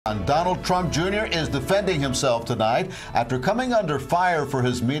Donald Trump Jr. is defending himself tonight after coming under fire for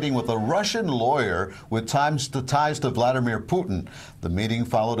his meeting with a Russian lawyer with ties to Vladimir Putin. The meeting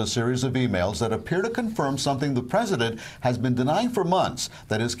followed a series of emails that appear to confirm something the president has been denying for months,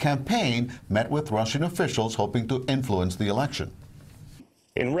 that his campaign met with Russian officials hoping to influence the election.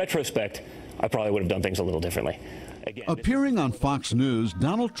 In retrospect, I probably would have done things a little differently. Again, appearing on Fox News,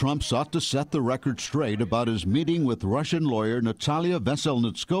 Donald Trump sought to set the record straight about his meeting with Russian lawyer Natalia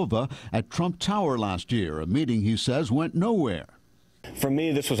Veselnitskova at Trump Tower last year, a meeting he says went nowhere. For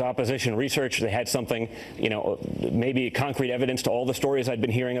me, this was opposition research. They had something, maybe concrete evidence to all the stories I'd been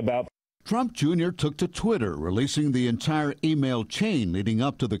hearing about. Trump Jr. took to Twitter, releasing the entire email chain leading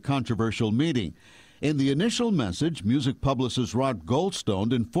up to the controversial meeting. In the initial message, music publicist Rod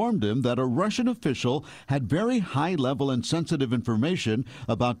Goldstone informed him that a Russian official had very high-level and sensitive information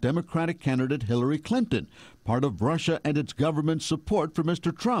about Democratic candidate Hillary Clinton, part of Russia and its government's support for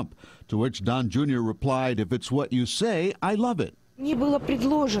Mr. Trump, to which Don Jr. replied, "If it's what you say, I love it." The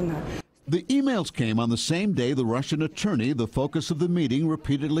emails came on the same day the Russian attorney, the focus of the meeting,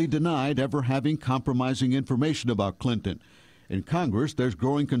 repeatedly denied ever having compromising information about Clinton. In Congress, there's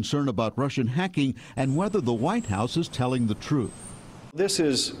growing concern about Russian hacking and whether the White House is telling the truth. This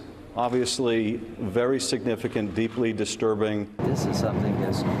is obviously very significant, deeply disturbing. This is something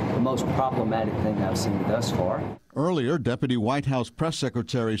that's the most problematic thing I've seen thus far. Earlier, Deputy White House Press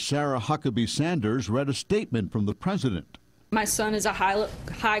Secretary Sarah Huckabee Sanders read a statement from the president. My son is a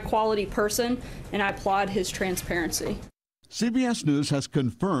high-quality person, and I applaud his transparency. CBS News has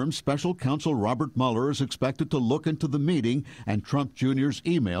confirmed Special Counsel Robert Mueller is expected to look into the meeting and Trump Jr.'s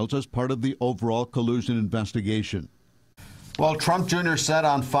emails as part of the overall collusion investigation. Well, Trump Jr. said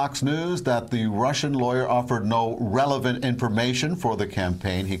on Fox News that the Russian lawyer offered no relevant information for the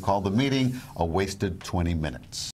campaign. He called the meeting a wasted 20 minutes.